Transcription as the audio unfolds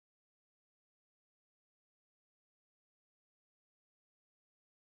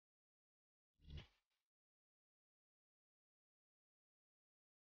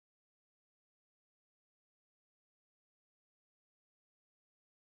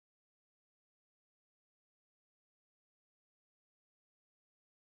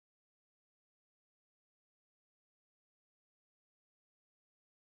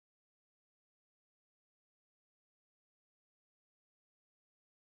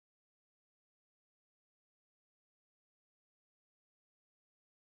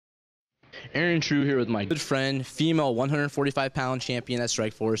Aaron Tru here with my good friend, female 145-pound champion at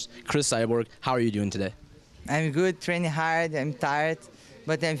StrikeForce, Cris Cyborg. How are you doing today? I'm good, training hard, I'm tired,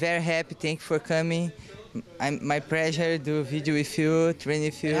 but I'm very happy. Thank you for coming. My pleasure to do video with you, train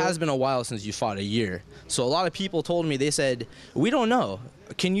with you. It has been a while since you fought, a year. So a lot of people told me, they said, we don't know.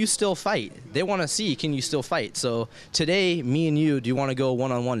 Can you still fight? They want to see, can you still fight? So today, me and you, do you want to go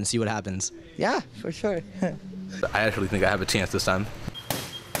one-on-one and see what happens? Yeah, for sure. I actually think I have a chance this time.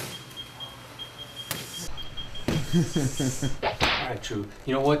 Alright, Tru.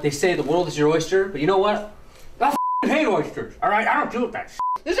 You know what? They say the world is your oyster, but you know what? I hate oysters, alright? I don't do with that shit.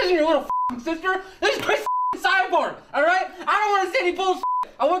 This isn't your little sister. This is Cris Cyborg, alright? I don't want to see any bullshit.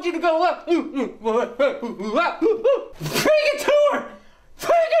 I want you to go up. Bring it to her!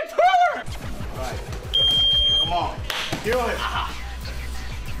 Bring it to her! Alright. Come on. Do it.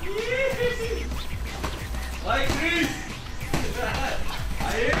 Like this.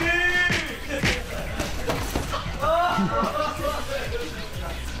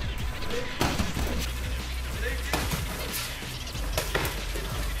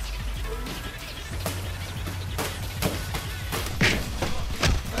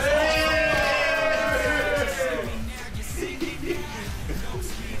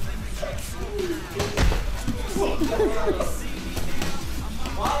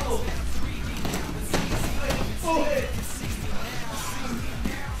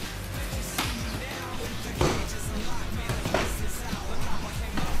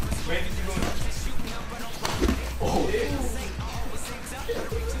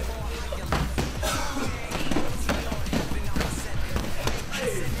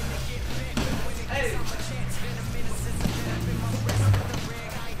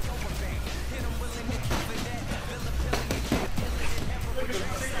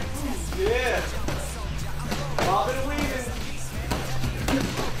 Yeah. Bobbing and weaving.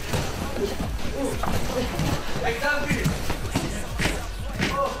 Exactly.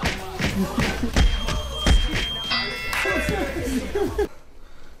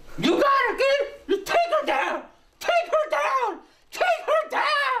 You got her, kid! You take her down! Take her down! Take her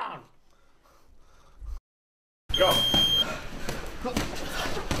down! Go.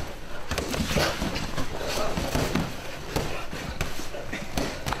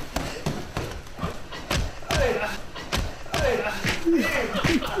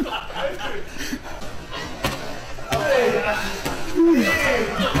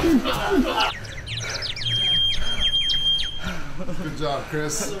 Good job,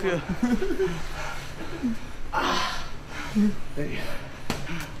 Cris. Good.